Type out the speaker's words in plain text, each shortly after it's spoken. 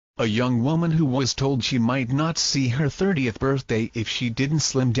a young woman who was told she might not see her 30th birthday if she didn't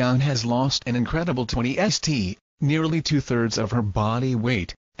slim down has lost an incredible 20 st, nearly 2/3 of her body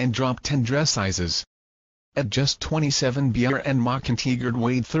weight, and dropped 10 dress sizes. At just 27, Bríanán McEnteggart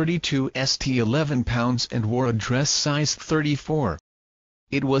weighed 32 st 11 pounds and wore a dress size 34.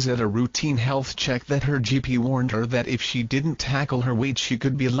 It was at a routine health check that her GP warned her that if she didn't tackle her weight she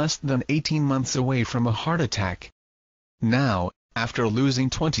could be less than 18 months away from a heart attack. Now, after losing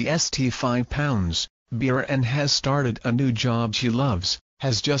 20 st 5 pounds, Bríanán has started a new job she loves,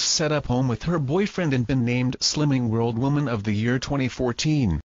 has just set up home with her boyfriend and been named Slimming World Woman of the Year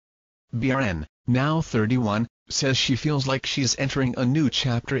 2014. Bríanán, now 31, says she feels like she's entering a new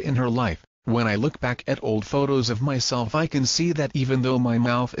chapter in her life. When I look back at old photos of myself I can see that even though my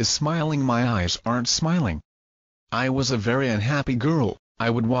mouth is smiling my eyes aren't smiling. I was a very unhappy girl. I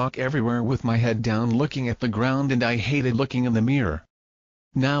would walk everywhere with my head down looking at the ground and I hated looking in the mirror.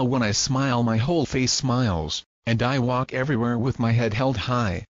 Now when I smile my whole face smiles, and I walk everywhere with my head held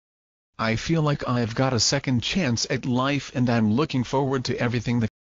high. I feel like I've got a second chance at life and I'm looking forward to everything the